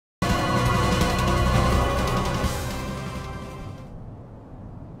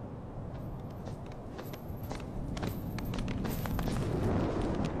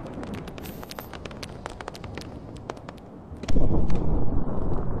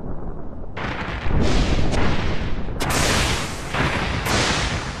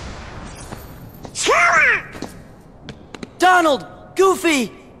Donald!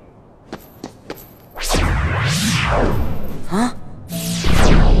 Goofy! Huh?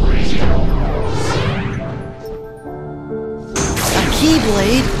 A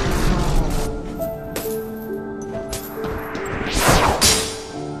Keyblade?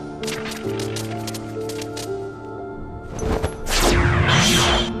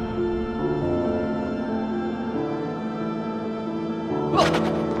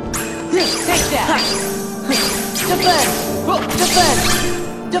 Take that! Defend!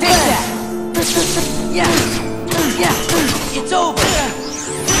 Defend! Defend! Yeah! Yeah! It's over!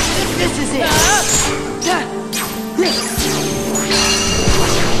 This is it!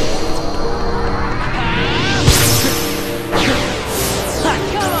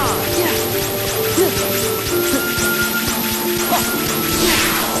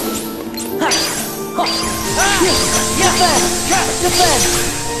 Come on! Defend! Defend!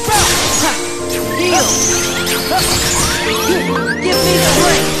 Heal! Give me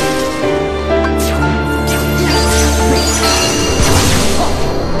strength!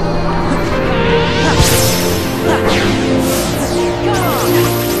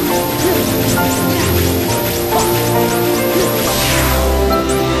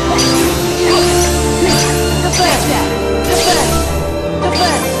 Defend! Defend!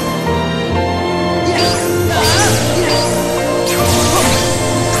 Defend!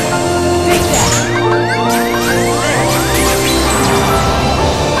 Take that!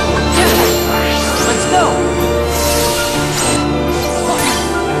 Let's go!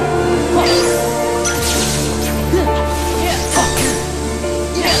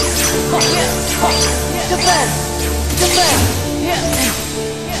 Defend! Defend!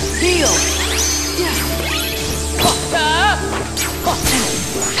 Heal!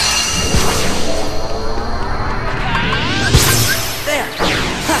 There!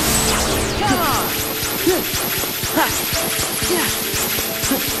 Come on!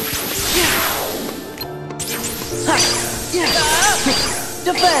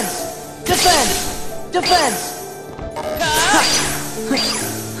 Defense! Defense! Defense!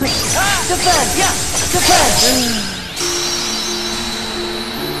 Defense! Defense!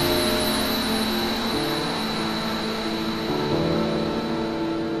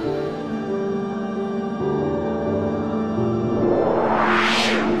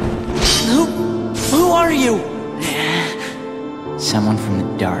 Who are you? Someone from the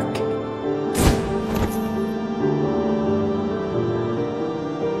dark.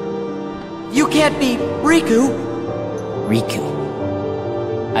 You can't be Riku. Riku.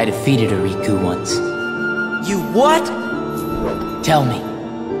 I defeated a Riku once. You what? Tell me.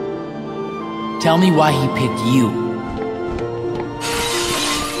 Tell me why he picked you.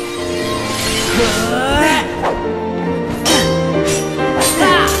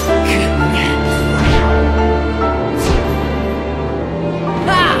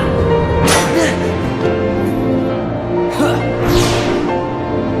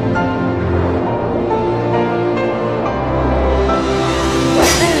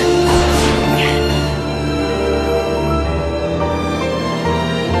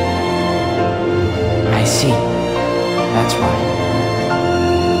 I see. That's why.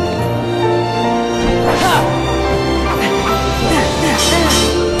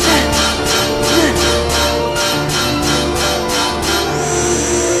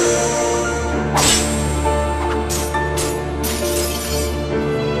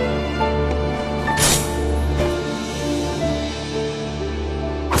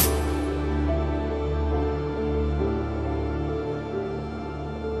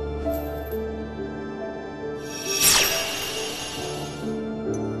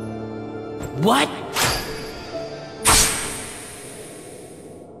 What?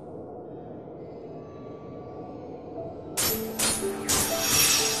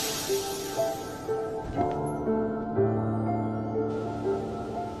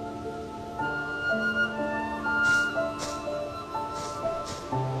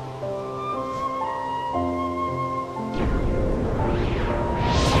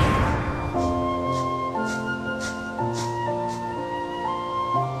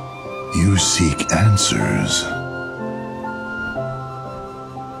 You seek answers.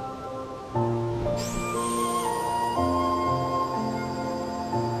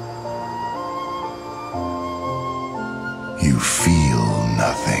 You feel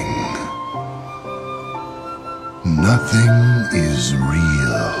nothing. Nothing is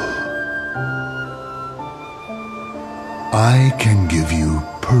real. I can give you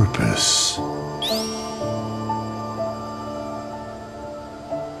purpose.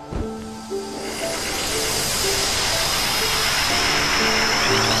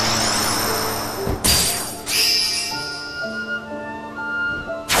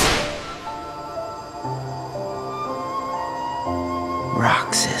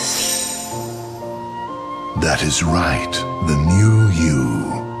 Roxas. That is right, the new you.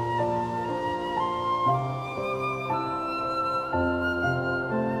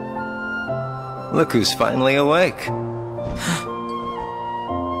 Look who's finally awake.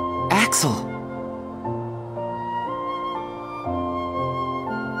 Axel.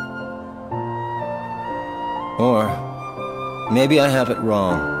 Or maybe I have it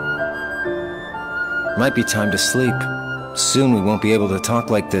wrong. Might be time to sleep. Soon we won't be able to talk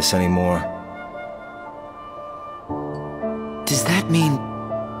like this anymore. Does that mean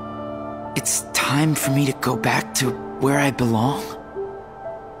it's time for me to go back to where I belong?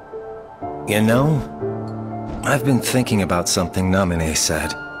 You know, I've been thinking about something Namine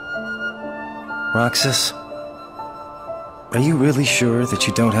said. Roxas, are you really sure that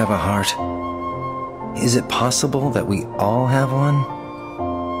you don't have a heart? Is it possible that we all have one?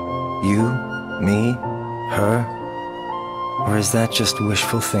 You, me, her? Or is that just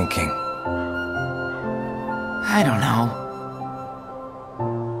wishful thinking? I don't know.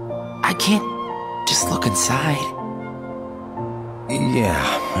 I can't just look inside. Yeah,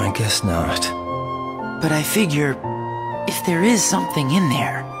 I guess not. But I figure, if there is something in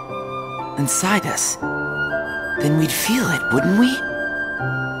there, inside us, then we'd feel it, wouldn't we?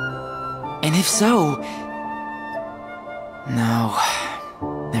 And if so... No,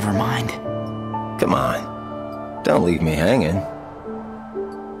 never mind. Come on, don't leave me hanging.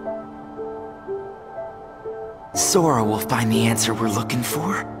 Sora will find the answer we're looking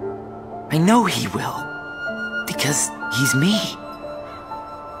for. I know he will. Because he's me.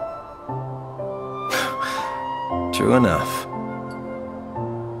 True enough.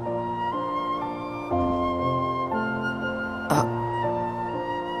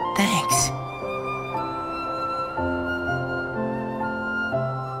 Thanks.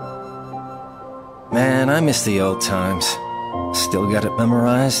 Man, I miss the old times. Still got it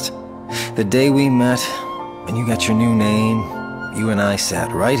memorized? The day we met, and you got your new name, you and I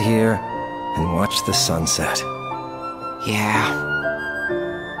sat right here and watched the sunset. Yeah.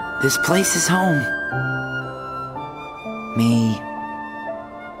 This place is home. Me,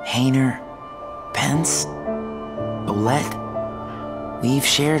 Hayner, Pence, Olette. We've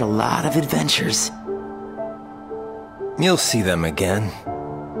shared a lot of adventures. You'll see them again.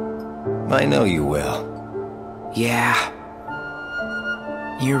 I know you will. Yeah.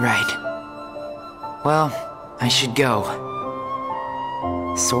 You're right. Well, I should go.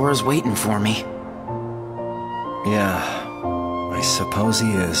 Sora's waiting for me. Yeah, I suppose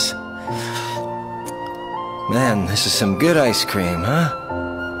he is. Man, this is some good ice cream, huh?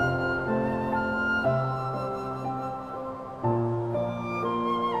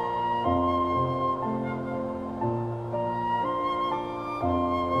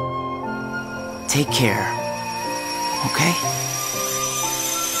 Take care. Okay?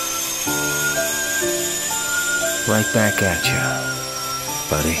 Right back at you,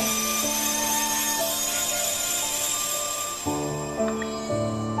 buddy.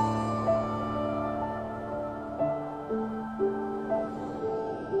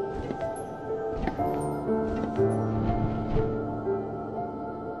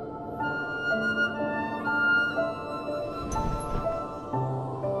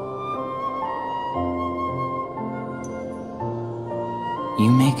 You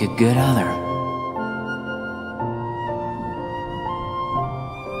make a good other.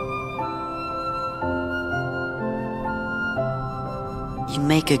 You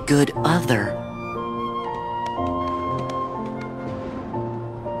make a good other.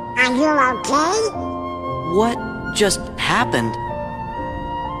 Are you okay? What just happened?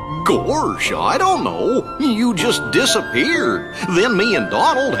 Gosh, I don't know. You just disappeared. Then me and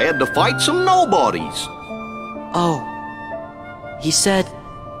Donald had to fight some nobodies. Oh. He said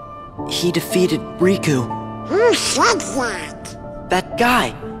he defeated Riku. Who said that? That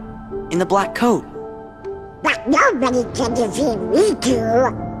guy in the black coat. But nobody can defeat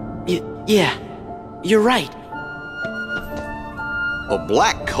Riku. Yeah, you're right. A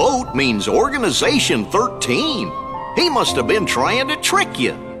black coat means Organization 13. He must have been trying to trick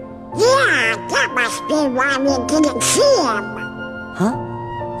you. Yeah, that must be why we didn't see him. Huh?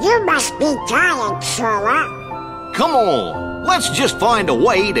 You must be tired, Sora. Come on, let's just find a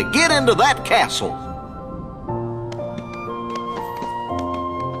way to get into that castle.